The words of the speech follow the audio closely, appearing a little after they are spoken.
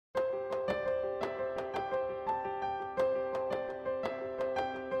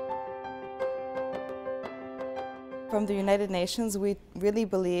From the United Nations, we really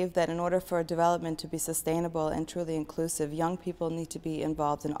believe that in order for development to be sustainable and truly inclusive, young people need to be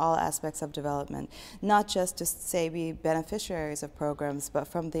involved in all aspects of development, not just to, say, be beneficiaries of programs, but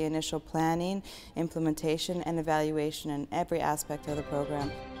from the initial planning, implementation, and evaluation in every aspect of the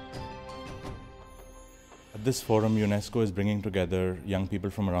program. At this forum, UNESCO is bringing together young people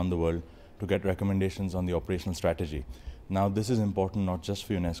from around the world to get recommendations on the operational strategy. Now, this is important not just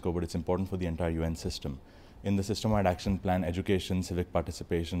for UNESCO, but it's important for the entire UN system. In the system-wide action plan, education, civic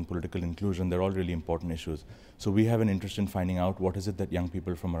participation, political inclusion, they're all really important issues. So we have an interest in finding out what is it that young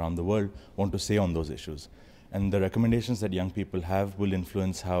people from around the world want to say on those issues. And the recommendations that young people have will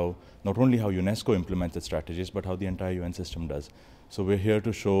influence how, not only how UNESCO implements its strategies, but how the entire UN system does. So we're here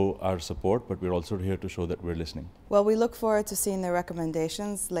to show our support, but we're also here to show that we're listening. Well, we look forward to seeing the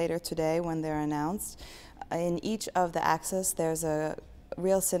recommendations later today when they're announced. In each of the axes, there's a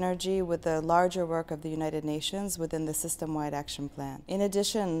real synergy with the larger work of the United Nations within the system-wide action plan. In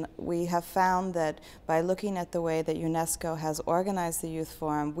addition, we have found that by looking at the way that UNESCO has organized the Youth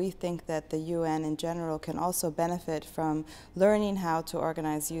Forum, we think that the UN in general can also benefit from learning how to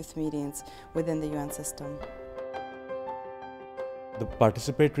organize youth meetings within the UN system. The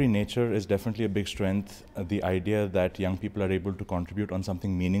participatory nature is definitely a big strength. The idea that young people are able to contribute on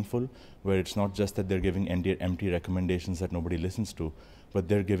something meaningful, where it's not just that they're giving empty recommendations that nobody listens to, but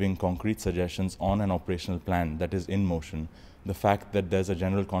they're giving concrete suggestions on an operational plan that is in motion. The fact that there's a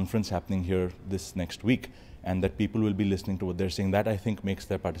general conference happening here this next week and that people will be listening to what they're saying, that I think makes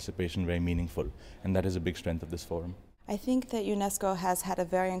their participation very meaningful, and that is a big strength of this forum. I think that UNESCO has had a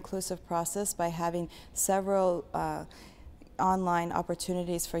very inclusive process by having several online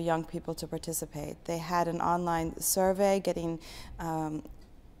opportunities for young people to participate. They had an online survey getting an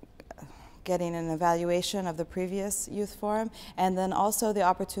evaluation of the previous Youth Forum, and then also the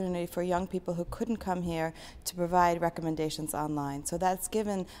opportunity for young people who couldn't come here to provide recommendations online. So that's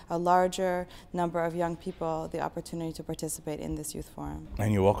given a larger number of young people the opportunity to participate in this Youth Forum.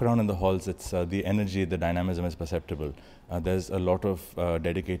 And you walk around in the halls, it's the energy, the dynamism is perceptible. There's a lot of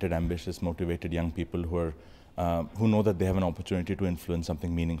dedicated, ambitious, motivated young people who know that they have an opportunity to influence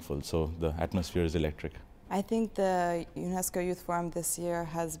something meaningful. So the atmosphere is electric. I think the UNESCO Youth Forum this year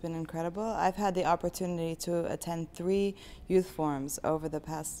has been incredible. I've had the opportunity to attend 3 youth forums over the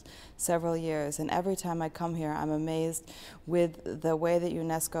past several years, and every time I come here I'm amazed with the way that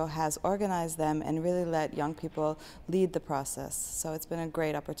UNESCO has organized them and really let young people lead the process. So it's been a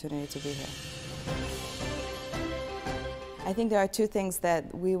great opportunity to be here. I think there are 2 things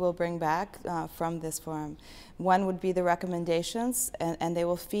that we will bring back from this forum. One would be the recommendations, and they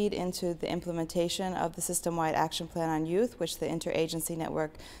will feed into the implementation of the System-Wide Action Plan on Youth, which the Interagency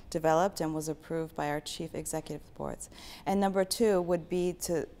Network developed and was approved by our Chief Executive Boards. And number 2 would be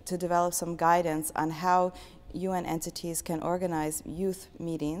to develop some guidance on how UN entities can organize youth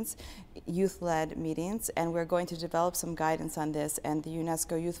meetings, youth-led meetings, and we're going to develop some guidance on this, and the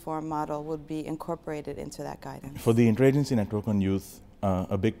UNESCO Youth Forum model will be incorporated into that guidance. For the Interagency Network on Youth,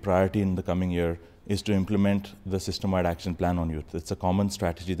 a big priority in the coming year is to implement the System-Wide Action Plan on Youth. It's a common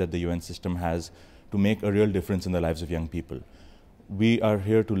strategy that the UN system has to make a real difference in the lives of young people. We are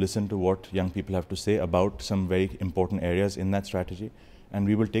here to listen to what young people have to say about some very important areas in that strategy, and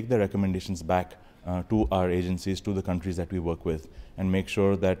we will take their recommendations back to our agencies, to the countries that we work with, and make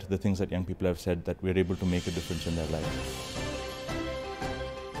sure that the things that young people have said, that we're able to make a difference in their lives.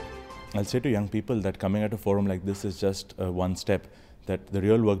 I'll say to young people that coming at a forum like this is just one step, that the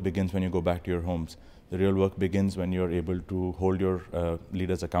real work begins when you go back to your homes. The real work begins when you're able to hold your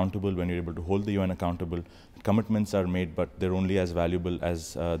leaders accountable, when you're able to hold the UN accountable. Commitments are made, but they're only as valuable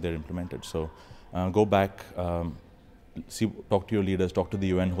as they're implemented. So go back, talk to your leaders, talk to the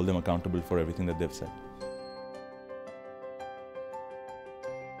UN, hold them accountable for everything that they've said.